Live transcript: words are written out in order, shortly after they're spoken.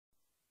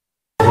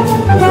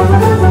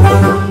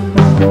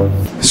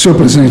Senhor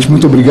presidente,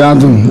 muito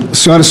obrigado.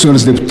 Senhoras e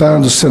senhores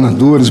deputados,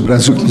 senadores,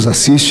 Brasil que nos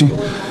assiste.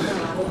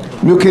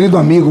 Meu querido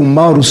amigo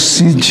Mauro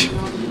Cid,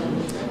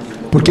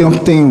 porque eu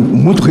tenho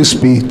muito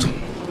respeito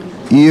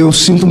e eu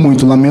sinto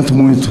muito, lamento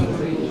muito.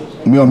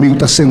 Meu amigo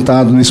está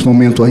sentado nesse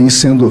momento aí,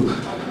 sendo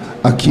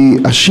aqui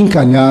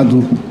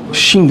achincalhado,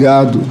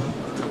 xingado,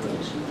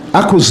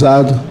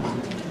 acusado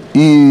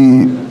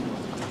e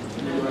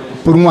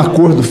por um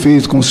acordo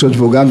feito com o seu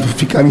advogado,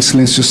 ficar em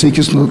silêncio. Eu sei que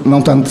isso não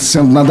está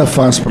sendo nada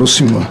fácil para o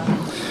senhor.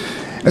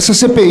 Essa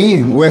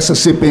CPI, ou essa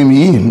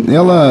CPMI,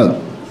 ela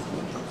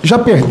já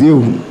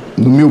perdeu,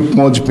 no meu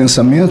modo de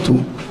pensamento,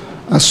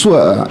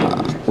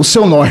 o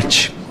seu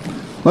norte.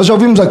 Nós já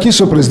ouvimos aqui,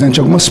 senhor presidente,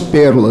 algumas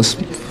pérolas.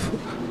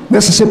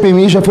 Nessa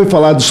CPMI já foi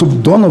falado sobre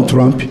Donald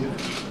Trump.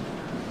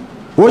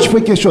 Hoje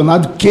foi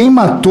questionado quem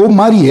matou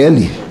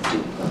Marielle.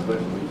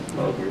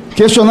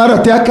 Questionaram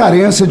até a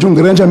carência de um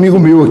grande amigo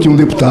meu aqui, um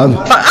deputado.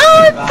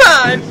 Ai,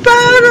 pai,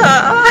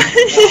 para!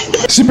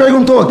 Se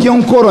perguntou aqui a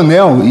um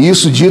coronel, e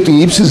isso dito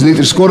em ipsis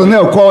literis: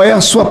 coronel, qual é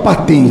a sua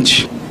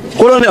patente?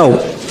 Coronel,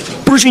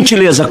 por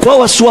gentileza,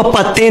 qual a sua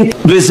patente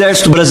do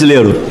Exército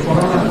Brasileiro?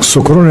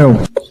 Sou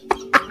coronel.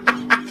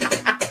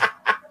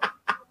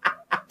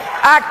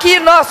 Aqui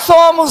nós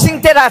somos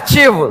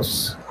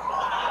interativos.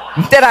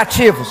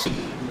 Interativos.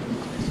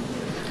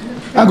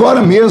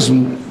 Agora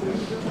mesmo,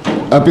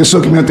 a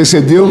pessoa que me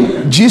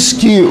antecedeu disse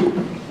que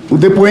o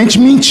depoente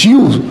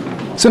mentiu,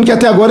 sendo que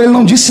até agora ele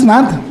não disse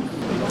nada.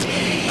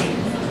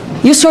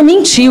 E o senhor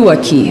mentiu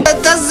aqui.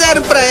 Dá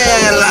 0 pra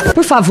ela.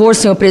 Por favor,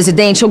 senhor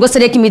presidente, eu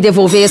gostaria que me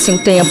devolvessem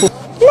o tempo.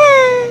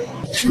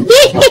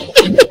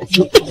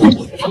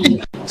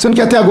 Sendo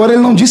que até agora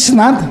ele não disse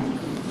nada.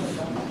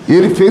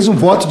 Ele fez um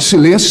voto de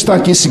silêncio e está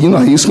aqui seguindo a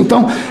risca.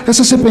 Então,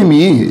 essa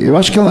CPMI, eu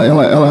acho que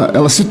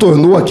ela se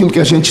tornou aquilo que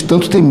a gente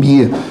tanto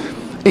temia: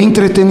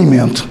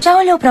 entretenimento. Já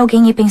olhou pra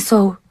alguém e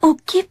pensou, o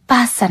que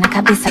passa na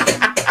cabeça?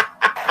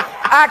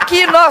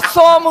 Aqui nós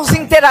somos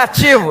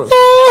interativos.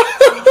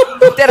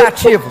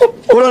 Interativos.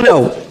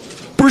 Coronel,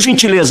 por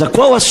gentileza,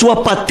 qual a sua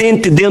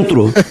patente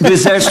dentro do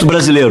Exército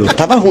Brasileiro?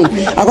 Tava ruim.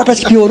 Agora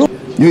parece que piorou.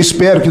 Eu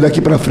espero que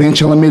daqui para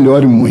frente ela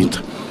melhore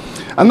muito.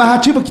 A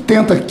narrativa que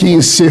tenta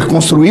aqui ser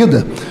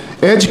construída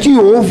é de que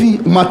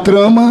houve uma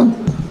trama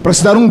para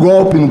se dar um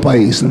golpe no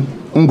país, né?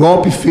 Um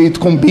golpe feito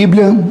com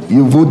Bíblia, e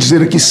eu vou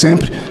dizer aqui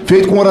sempre,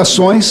 feito com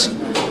orações,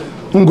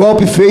 um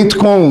golpe feito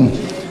com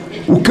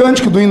o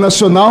cântico do hino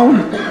nacional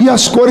e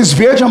as cores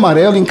verde e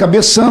amarelo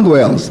encabeçando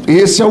elas.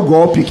 Esse é o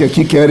golpe que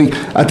aqui querem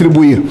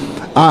atribuir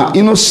a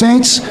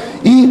inocentes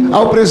e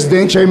ao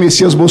presidente Jair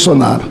Messias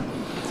Bolsonaro.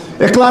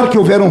 É claro que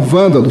houveram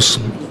vândalos,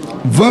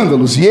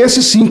 e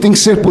esse sim tem que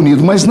ser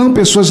punido, mas não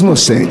pessoas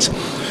inocentes.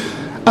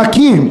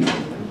 Aqui,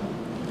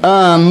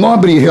 a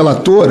nobre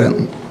relatora,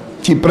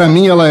 que para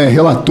mim ela é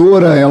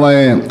relatora, ela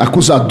é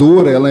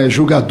acusadora, ela é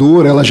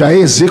julgadora, ela já é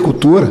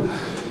executora,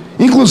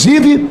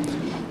 inclusive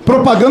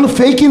propagando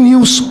fake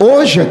news.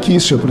 Hoje aqui,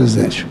 senhor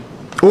presidente,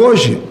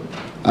 hoje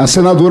a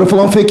senadora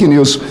falou um fake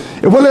news.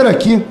 Eu vou ler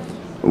aqui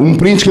um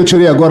print que eu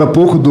tirei agora há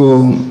pouco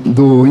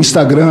do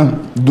Instagram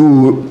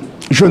do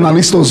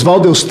jornalista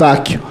Oswaldo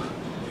Eustáquio.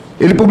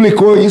 Ele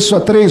publicou isso há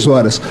 3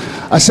 horas.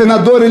 A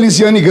senadora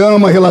ELIZIANE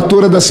GAMA,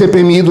 relatora da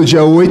CPMI do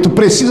dia 8,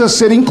 precisa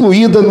ser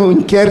incluída no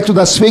inquérito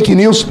das fake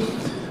news.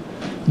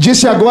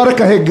 Disse agora,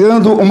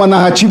 carregando uma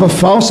narrativa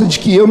falsa de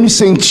que eu me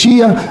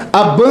sentia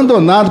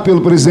abandonado pelo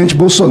presidente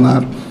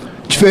Bolsonaro.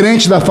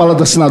 Diferente da fala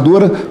da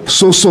senadora,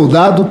 sou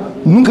soldado,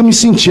 nunca me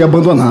senti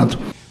abandonado.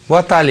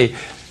 Bota ali.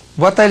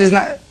 Bota eles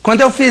na...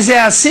 Quando eu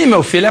fizer assim,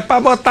 meu filho, é pra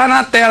botar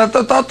na tela.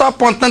 Tô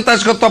apontando, tá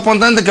achando que eu tô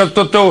apontando, que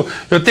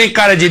eu tenho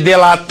cara de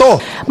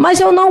delator? Mas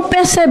eu não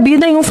percebi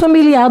nenhum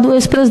familiar do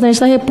ex-presidente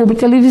da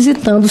República ali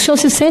visitando. O senhor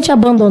se sente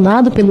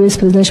abandonado pelo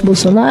ex-presidente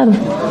Bolsonaro?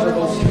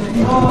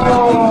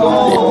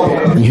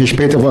 Em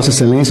respeito a Vossa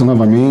Excelência,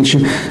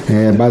 novamente,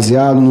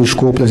 baseado no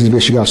escopo das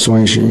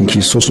investigações em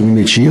que sou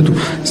submetido,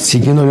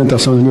 seguindo a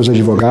orientação dos meus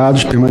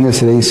advogados,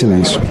 permanecerei em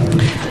silêncio.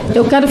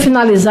 Eu quero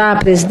finalizar,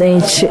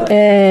 presidente,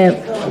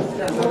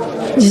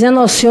 dizendo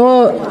ao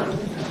senhor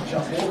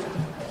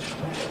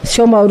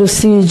Mauro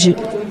Cid,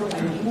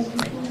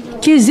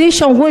 que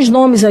existem alguns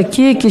nomes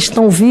aqui que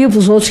estão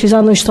vivos, outros que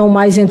já não estão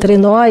mais entre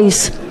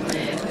nós,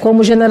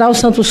 como o general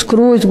Santos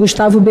Cruz,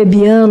 Gustavo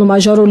Bebiano,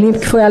 Major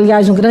Olímpio, que foi,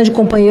 aliás, um grande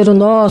companheiro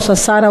nosso, a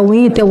Sara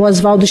Winter, o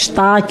Oswaldo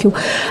Estáquio,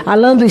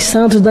 Alan dos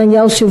Santos,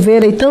 Daniel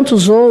Silveira e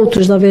tantos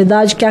outros, na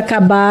verdade, que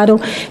acabaram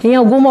em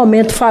algum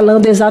momento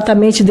falando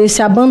exatamente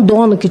desse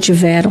abandono que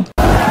tiveram.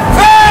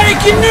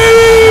 Fake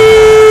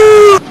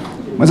news!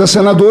 Mas a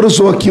senadora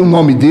usou aqui o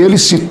nome dele,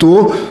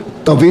 citou,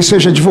 talvez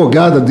seja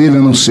advogada dele,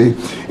 eu não sei.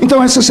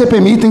 Então essa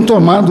CPMI tem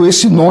tomado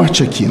esse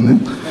norte aqui, né?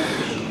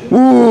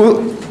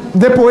 O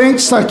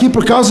depoente está aqui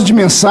por causa de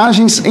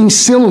mensagens em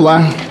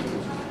celular.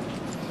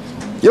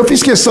 Eu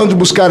fiz questão de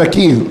buscar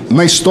aqui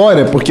na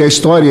história, porque a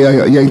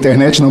história e a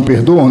internet não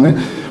perdoam,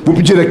 né? Vou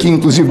pedir aqui,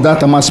 inclusive,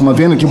 data máxima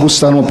venda, que vou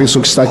citar uma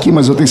pessoa que está aqui,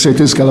 mas eu tenho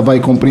certeza que ela vai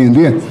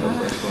compreender.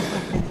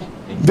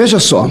 Veja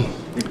só.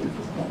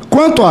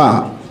 Quanto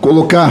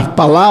colocar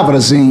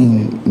palavras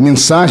em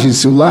mensagens de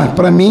celular,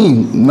 para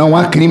mim, não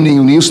há crime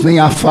nenhum nisso, nem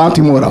há fato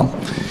imoral.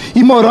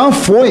 Imoral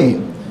foi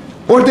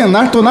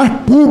ordenar, tornar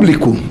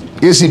público,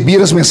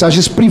 exibir as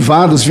mensagens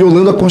privadas,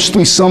 violando a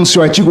Constituição no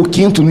seu artigo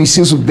 5º, no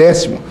inciso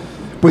 10º,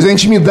 pois a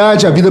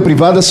intimidade e a vida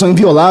privada são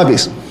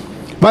invioláveis.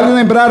 Vale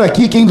lembrar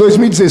aqui que em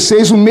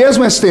 2016, o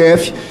mesmo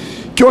STF,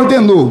 que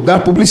ordenou dar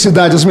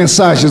publicidade às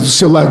mensagens do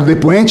celular do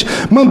depoente,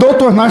 mandou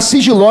tornar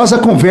sigilosa a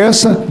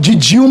conversa de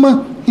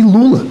Dilma e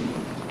Lula.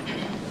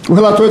 O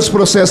relator dos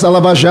processos da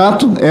Lava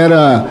Jato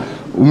era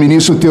o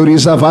ministro Teori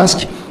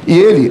Zavascki, e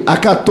ele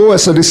acatou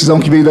essa decisão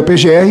que veio da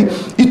PGR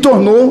e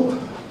tornou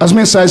as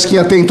mensagens que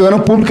até então eram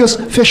públicas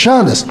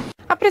fechadas.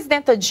 A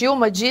presidenta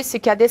Dilma disse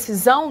que a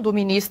decisão do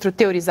ministro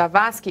Teori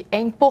Zavascki é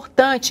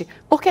importante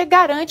porque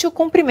garante o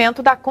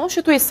cumprimento da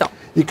Constituição.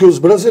 E que os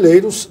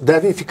brasileiros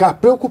devem ficar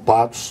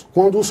preocupados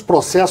quando os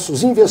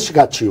processos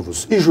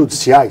investigativos e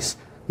judiciais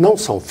não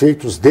são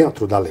feitos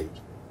dentro da lei.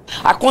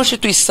 A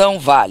Constituição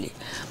vale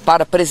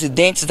para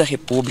presidentes da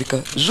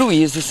República,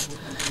 juízes,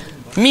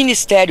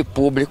 Ministério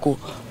Público,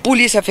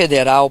 Polícia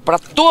Federal, para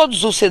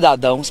todos os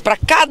cidadãos, para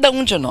cada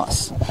um de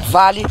nós.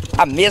 Vale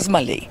a mesma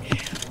lei,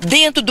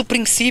 dentro do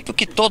princípio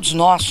que todos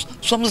nós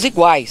somos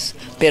iguais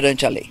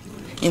perante a lei.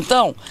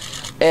 Então,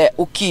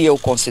 o que eu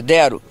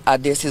considero a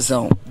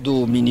decisão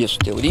do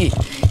ministro Teori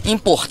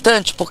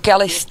importante porque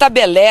ela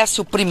estabelece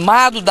o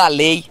primado da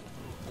lei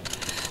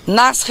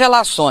nas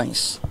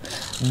relações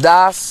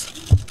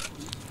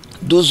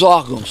dos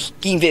órgãos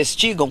que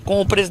investigam com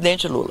o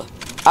presidente Lula.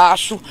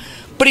 Acho,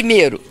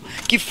 primeiro,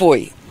 que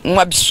foi um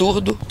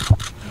absurdo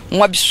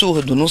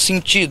no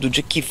sentido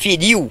de que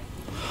feriu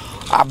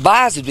a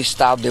base do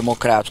Estado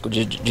Democrático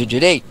de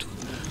Direito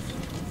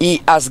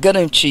e as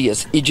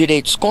garantias e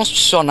direitos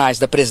constitucionais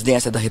da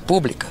presidência da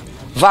República,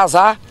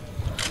 vazar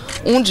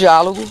um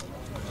diálogo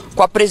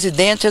com a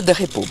presidência da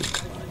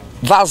República.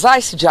 Vazar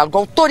esse diálogo,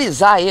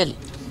 autorizar ele,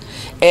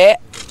 é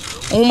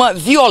uma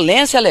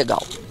violência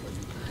legal.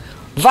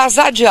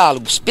 Vazar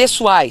diálogos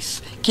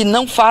pessoais que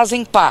não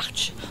fazem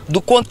parte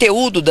do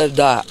conteúdo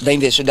da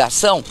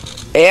investigação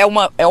é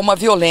uma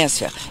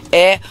violência,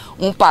 é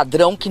um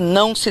padrão que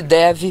não se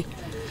deve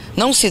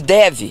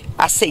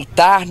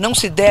aceitar, não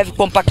se deve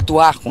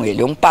compactuar com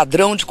ele. É um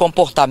padrão de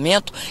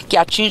comportamento que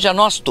atinge a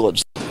nós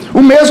todos.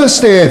 O mesmo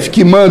STF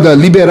que manda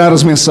liberar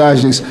as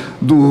mensagens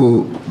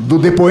do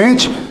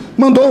depoente,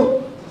 mandou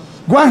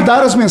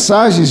guardar as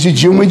mensagens de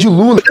Dilma e de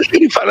Lula.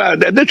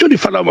 Deixa eu lhe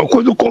falar uma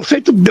coisa, o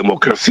conceito de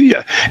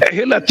democracia é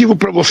relativo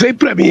para você e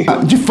para mim.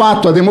 De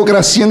fato, a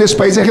democracia nesse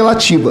país é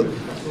relativa.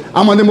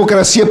 Há uma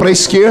democracia para a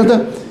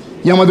esquerda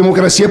e há uma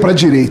democracia para a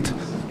direita.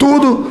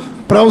 Tudo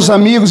para os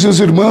amigos e os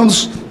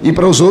irmãos e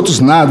para os outros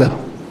nada.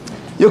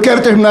 E eu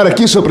quero terminar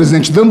aqui, senhor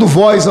presidente, dando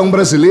voz a um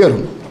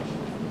brasileiro.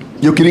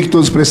 E eu queria que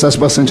todos prestassem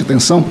bastante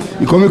atenção.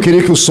 E como eu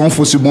queria que o som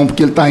fosse bom,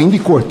 porque ele está indo e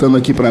cortando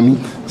aqui para mim,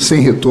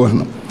 sem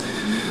retorno.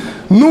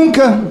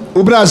 Nunca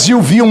o Brasil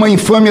viu uma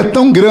infâmia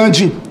tão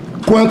grande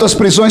quanto as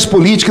prisões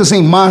políticas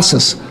em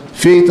massas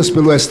feitas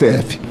pelo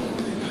STF.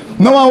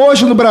 Não há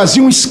hoje no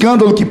Brasil um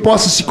escândalo que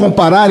possa se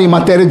comparar em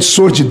matéria de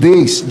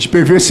sordidez, de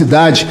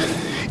perversidade,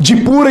 de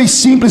pura e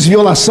simples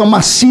violação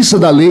maciça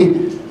da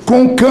lei,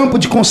 com um campo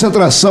de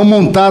concentração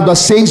montado há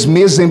 6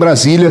 meses em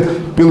Brasília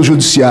pelo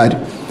Judiciário.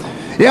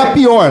 É a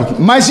pior,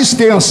 mais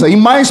extensa e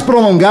mais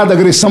prolongada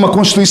agressão à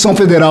Constituição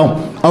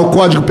Federal, ao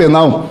Código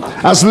Penal,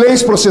 às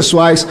leis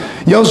processuais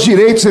e aos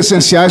direitos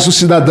essenciais do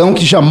cidadão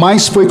que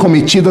jamais foi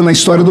cometida na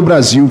história do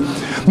Brasil.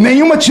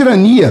 Nenhuma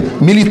tirania,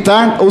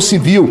 militar ou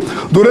civil,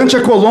 durante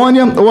a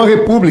colônia ou a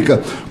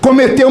república,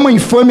 cometeu uma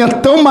infâmia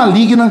tão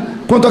maligna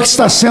quanto a que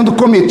está sendo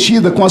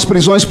cometida com as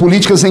prisões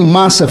políticas em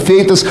massa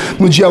feitas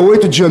no dia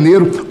 8 de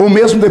janeiro ou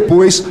mesmo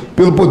depois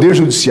pelo Poder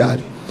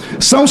Judiciário.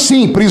 São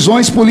sim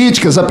prisões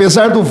políticas,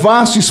 apesar do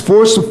vasto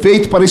esforço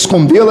feito para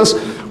escondê-las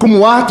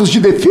como atos de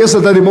defesa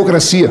da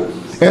democracia.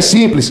 É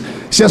simples,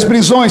 se as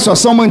prisões só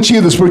são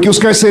mantidas porque os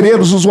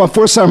carcereiros usam a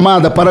força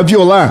armada para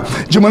violar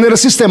de maneira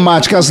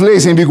sistemática as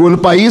leis em vigor no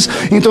país,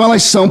 então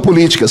elas são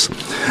políticas.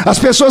 As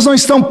pessoas não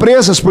estão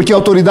presas porque a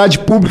autoridade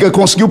pública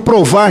conseguiu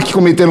provar que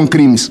cometeram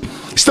crimes.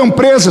 Estão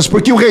presas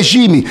porque o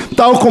regime,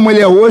 tal como ele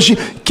é hoje,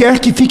 quer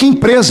que fiquem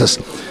presas.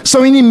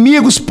 São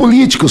inimigos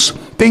políticos,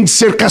 têm de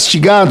ser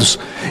castigados.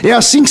 É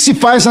assim que se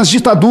faz nas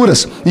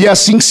ditaduras e é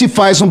assim que se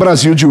faz no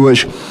Brasil de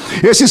hoje.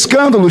 Esse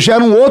escândalo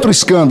gera um outro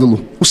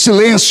escândalo, o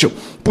silêncio,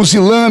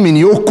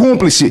 pusilânime ou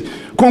cúmplice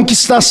com o que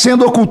está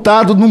sendo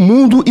ocultado no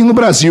mundo e no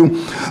Brasil.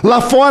 Lá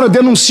fora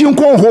denunciam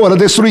com horror a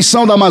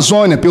destruição da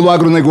Amazônia pelo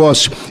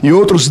agronegócio e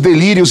outros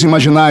delírios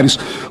imaginários.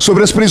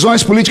 Sobre as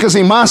prisões políticas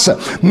em massa,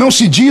 não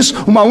se diz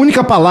uma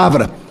única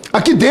palavra.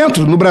 Aqui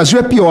dentro, no Brasil,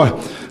 é pior.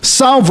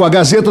 Salvo a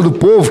Gazeta do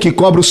Povo, que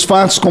cobre os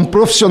fatos com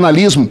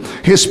profissionalismo,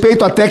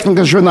 respeito à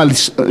técnica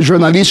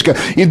jornalística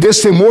e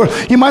destemor,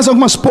 e mais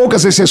algumas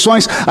poucas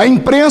exceções, a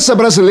imprensa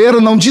brasileira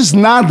não diz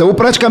nada, ou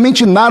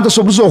praticamente nada,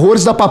 sobre os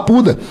horrores da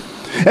Papuda.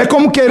 É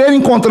como querer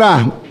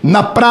encontrar,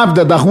 na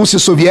Pravda da Rússia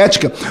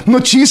soviética,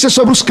 notícias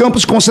sobre os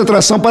campos de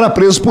concentração para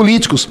presos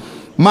políticos.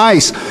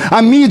 Mas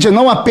a mídia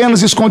não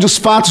apenas esconde os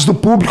fatos do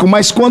público,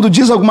 mas quando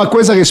diz alguma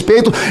coisa a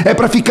respeito, é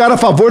para ficar a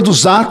favor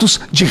dos atos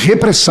de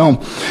repressão.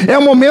 É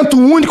um momento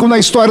único na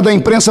história da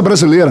imprensa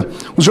brasileira.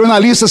 Os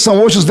jornalistas são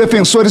hoje os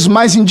defensores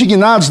mais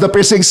indignados da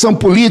perseguição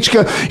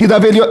política e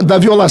da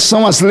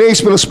violação às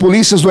leis pelas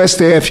polícias do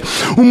STF.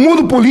 O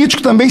mundo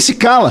político também se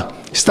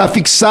cala. Está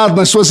fixado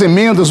nas suas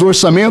emendas do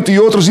orçamento e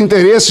outros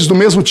interesses do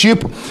mesmo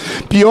tipo.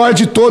 Pior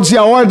de todos é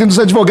a Ordem dos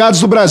Advogados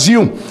do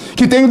Brasil,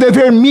 que tem o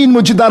dever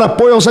mínimo de dar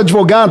apoio aos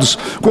advogados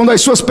quando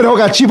as suas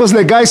prerrogativas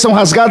legais são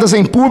rasgadas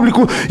em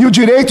público e o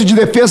direito de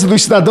defesa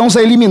dos cidadãos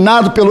é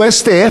eliminado pelo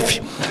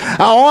STF.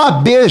 A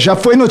OAB já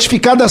foi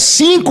notificada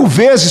 5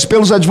 vezes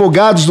pelos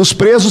advogados dos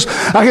presos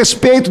a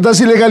respeito das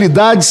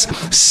ilegalidades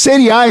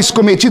seriais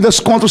cometidas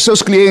contra os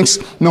seus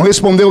clientes. Não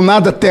respondeu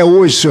nada até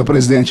hoje, senhor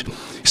presidente.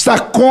 Está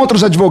contra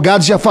os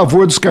advogados e a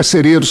favor dos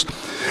carcereiros.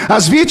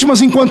 As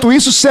vítimas, enquanto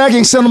isso,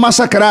 seguem sendo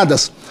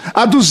massacradas.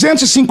 Há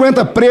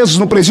 250 presos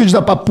no presídio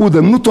da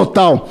Papuda, no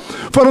total.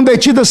 Foram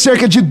detidas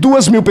cerca de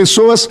 2.000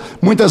 pessoas,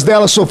 muitas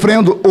delas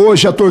sofrendo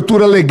hoje a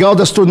tortura legal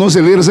das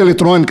tornozeleiras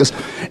eletrônicas.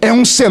 É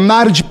um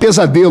cenário de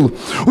pesadelo.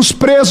 Os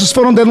presos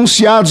foram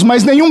denunciados,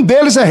 mas nenhum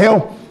deles é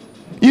réu.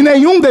 E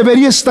nenhum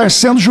deveria estar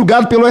sendo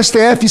julgado pelo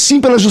STF,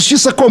 sim pela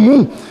justiça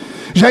comum.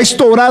 Já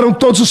estouraram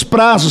todos os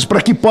prazos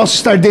para que possam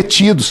estar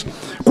detidos.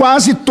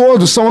 Quase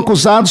todos são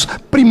acusados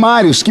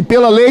primários, que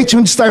pela lei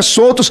tinham de estar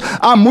soltos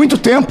há muito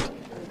tempo.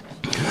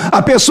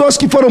 Há pessoas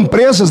que foram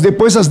presas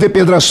depois das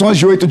depedrações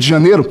de 8 de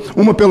janeiro.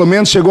 Uma, pelo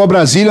menos, chegou a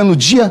Brasília no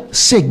dia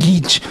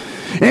seguinte.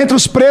 Entre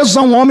os presos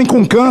há um homem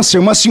com câncer,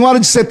 uma senhora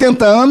de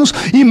 70 anos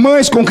e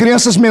mães com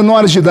crianças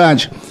menores de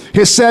idade.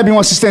 Recebem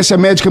uma assistência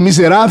médica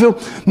miserável,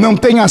 não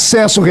têm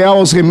acesso real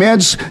aos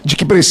remédios de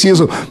que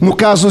precisam. No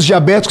caso dos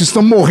diabéticos,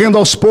 estão morrendo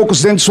aos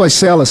poucos dentro de suas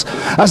celas.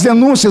 As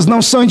denúncias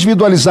não são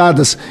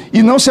individualizadas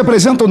e não se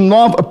apresentam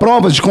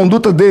provas de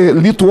conduta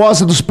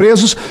delituosa dos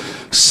presos.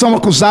 São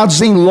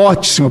acusados em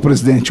lote, senhor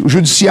presidente. O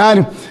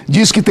judiciário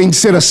diz que tem de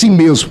ser assim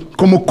mesmo,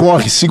 como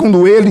ocorre,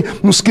 segundo ele,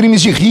 nos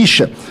crimes de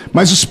rixa.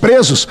 Mas os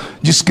presos,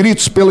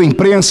 descritos pela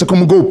imprensa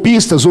como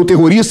golpistas ou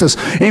terroristas,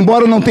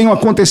 embora não tenham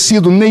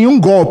acontecido nenhum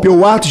golpe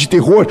ou ato de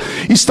terror,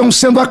 estão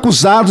sendo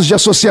acusados de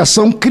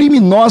associação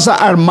criminosa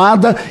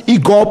armada e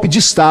golpe de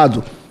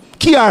Estado.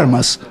 Que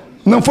armas?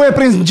 Não foi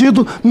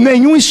apreendido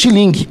nenhum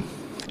estilingue.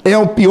 É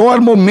o pior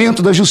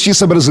momento da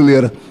justiça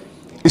brasileira.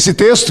 Esse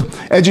texto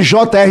é de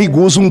J.R.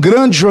 Guzzo, um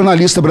grande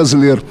jornalista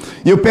brasileiro.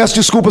 E eu peço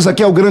desculpas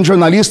aqui ao grande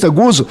jornalista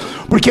Guzzo,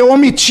 porque eu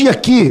omiti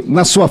aqui,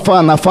 na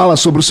fala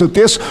sobre o seu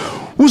texto,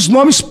 os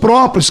nomes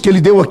próprios que ele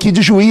deu aqui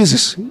de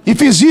juízes. E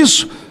fiz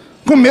isso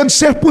com medo de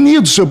ser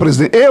punido, senhor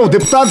presidente. Eu,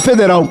 deputado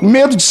federal,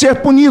 medo de ser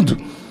punido.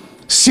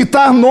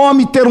 Citar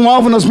nome e ter um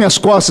alvo nas minhas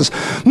costas.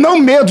 Não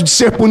medo de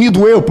ser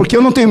punido eu, porque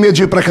eu não tenho medo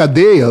de ir para a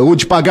cadeia ou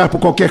de pagar por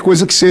qualquer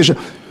coisa que seja.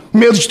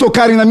 Medo de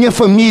tocarem na minha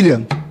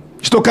família,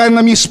 de tocarem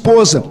na minha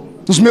esposa,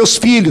 nos meus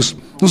filhos,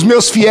 nos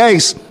meus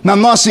fiéis, na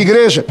nossa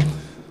igreja,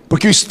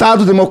 porque o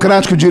Estado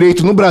Democrático de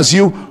Direito no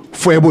Brasil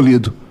foi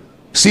abolido.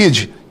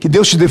 Cid, que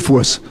Deus te dê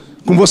força.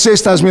 Com você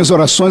estão as minhas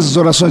orações, as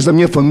orações da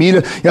minha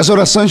família e as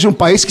orações de um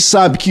país que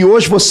sabe que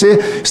hoje você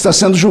está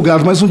sendo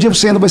julgado, mas um dia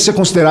você ainda vai ser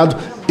considerado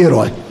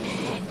herói.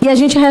 E a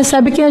gente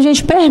recebe quem a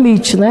gente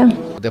permite, né?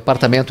 O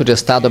Departamento de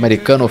Estado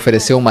americano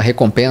ofereceu uma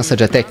recompensa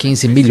de até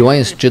 15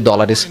 milhões de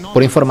dólares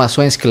por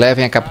informações que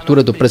levem à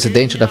captura do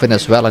presidente da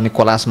Venezuela,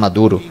 Nicolás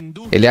Maduro.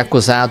 Ele é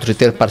acusado de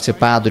ter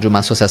participado de uma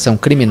associação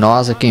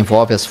criminosa que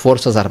envolve as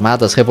Forças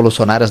Armadas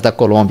Revolucionárias da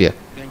Colômbia.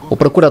 O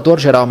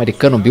procurador-geral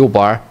americano Bill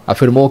Barr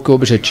afirmou que o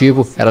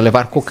objetivo era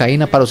levar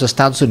cocaína para os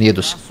Estados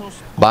Unidos.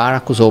 Barr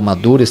acusou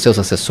Maduro e seus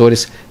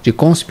assessores de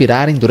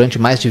conspirarem durante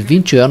mais de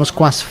 20 anos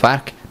com as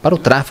Farc para o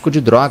tráfico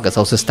de drogas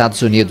aos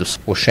Estados Unidos.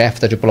 O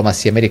chefe da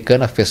diplomacia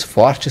americana fez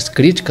fortes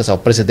críticas ao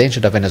presidente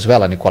da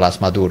Venezuela, Nicolás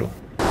Maduro.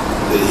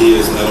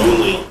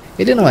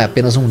 Ele não é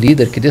apenas um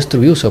líder que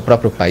destruiu seu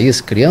próprio país,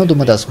 criando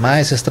uma das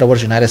mais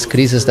extraordinárias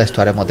crises da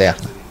história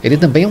moderna. Ele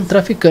também é um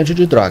traficante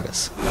de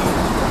drogas.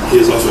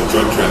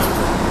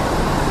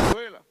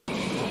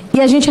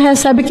 E a gente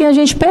recebe quem a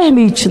gente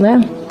permite,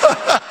 né?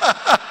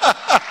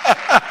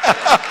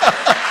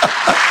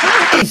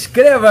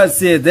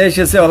 Inscreva-se,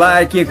 deixe seu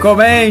like,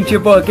 comente,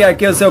 porque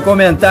aqui o seu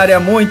comentário é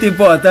muito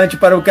importante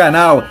para o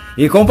canal.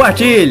 E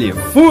compartilhe.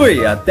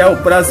 Fui, até o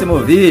próximo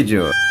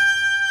vídeo.